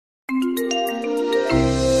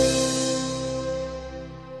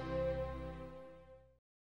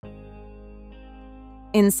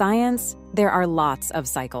In science, there are lots of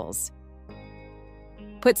cycles.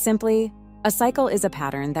 Put simply, a cycle is a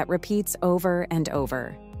pattern that repeats over and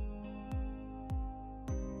over.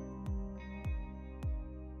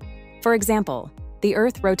 For example, the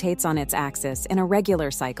Earth rotates on its axis in a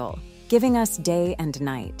regular cycle, giving us day and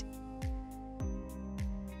night.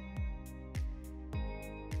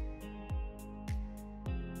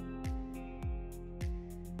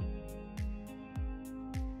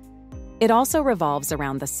 It also revolves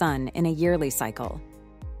around the Sun in a yearly cycle,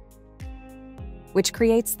 which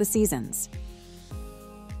creates the seasons.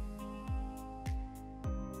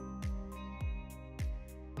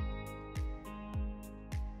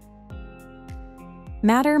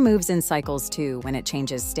 Matter moves in cycles too when it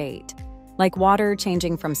changes state, like water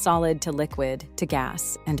changing from solid to liquid to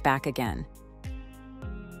gas and back again.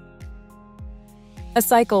 A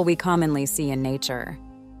cycle we commonly see in nature,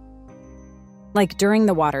 like during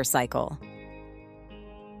the water cycle.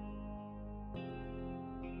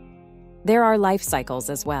 There are life cycles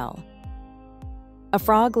as well. A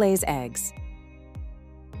frog lays eggs,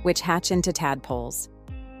 which hatch into tadpoles,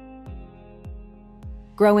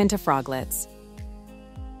 grow into froglets,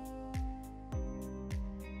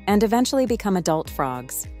 and eventually become adult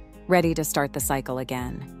frogs, ready to start the cycle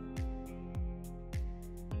again.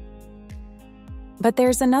 But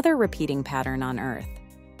there's another repeating pattern on Earth,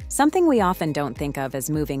 something we often don't think of as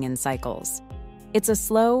moving in cycles. It's a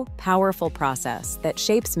slow, powerful process that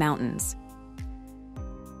shapes mountains,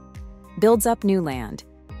 builds up new land,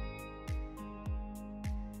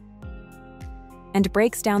 and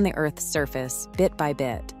breaks down the Earth's surface bit by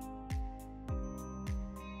bit.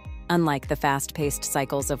 Unlike the fast-paced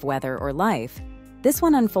cycles of weather or life, this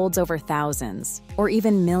one unfolds over thousands or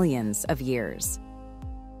even millions of years.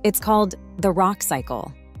 It's called the rock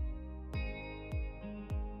cycle.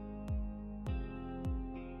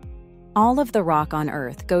 All of the rock on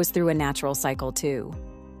Earth goes through a natural cycle too.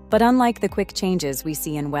 But unlike the quick changes we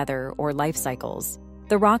see in weather or life cycles,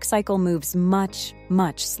 the rock cycle moves much,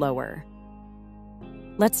 much slower.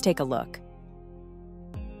 Let's take a look.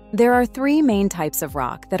 There are three main types of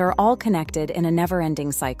rock that are all connected in a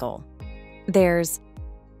never-ending cycle. There's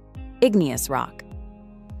igneous rock,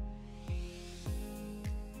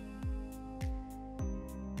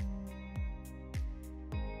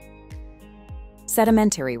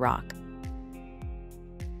 sedimentary rock,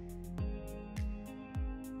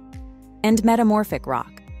 and metamorphic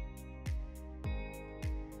rock.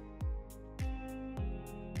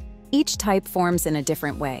 Each type forms in a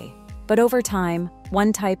different way, but over time,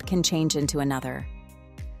 one type can change into another.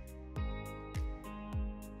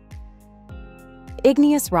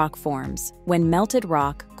 Igneous rock forms when melted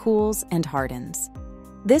rock cools and hardens.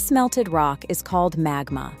 This melted rock is called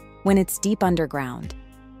magma when it's deep underground,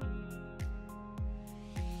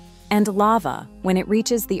 and lava when it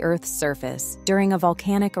reaches the Earth's surface during a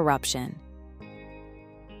volcanic eruption.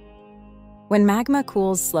 When magma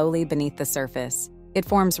cools slowly beneath the surface, it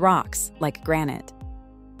forms rocks like granite.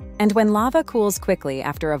 And when lava cools quickly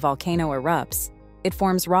after a volcano erupts, it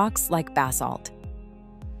forms rocks like basalt.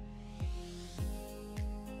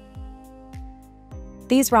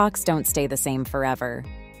 These rocks don't stay the same forever.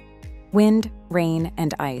 Wind, rain,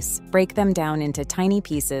 and ice break them down into tiny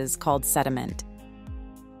pieces called sediment.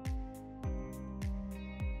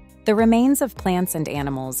 The remains of plants and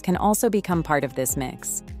animals can also become part of this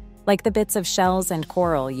mix, like the bits of shells and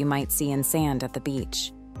coral you might see in sand at the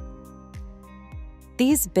beach.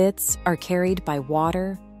 These bits are carried by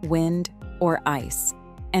water, wind, or ice,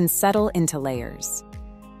 and settle into layers.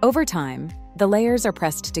 Over time, the layers are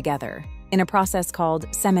pressed together in a process called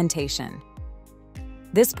cementation.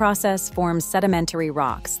 This process forms sedimentary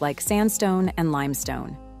rocks like sandstone and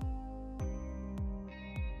limestone.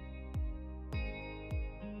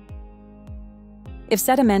 If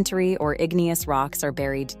sedimentary or igneous rocks are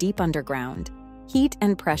buried deep underground, heat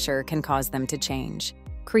and pressure can cause them to change,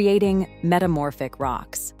 creating metamorphic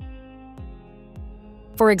rocks.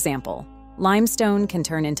 For example, limestone can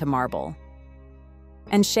turn into marble,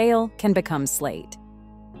 and shale can become slate.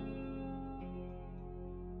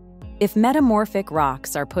 If metamorphic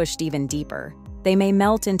rocks are pushed even deeper, they may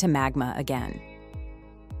melt into magma again.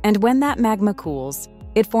 And when that magma cools,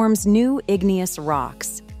 it forms new igneous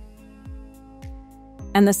rocks,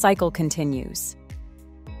 and the cycle continues.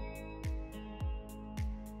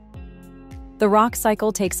 The rock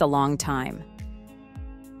cycle takes a long time,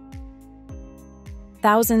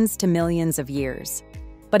 thousands to millions of years,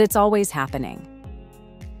 but it's always happening.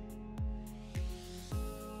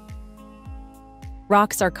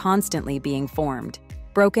 Rocks are constantly being formed,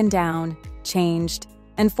 broken down, changed,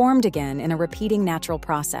 and formed again in a repeating natural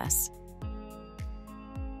process.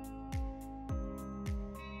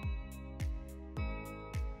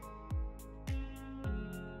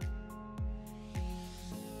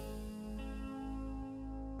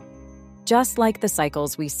 Just like the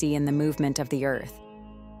cycles we see in the movement of the Earth,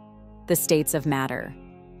 the states of matter,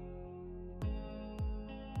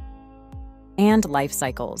 and life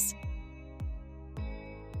cycles.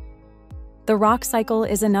 The rock cycle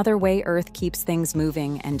is another way Earth keeps things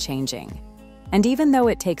moving and changing. And even though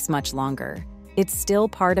it takes much longer, it's still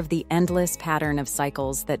part of the endless pattern of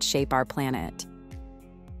cycles that shape our planet.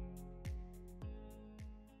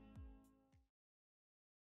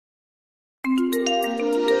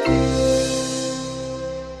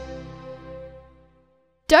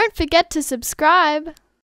 Don't forget to subscribe!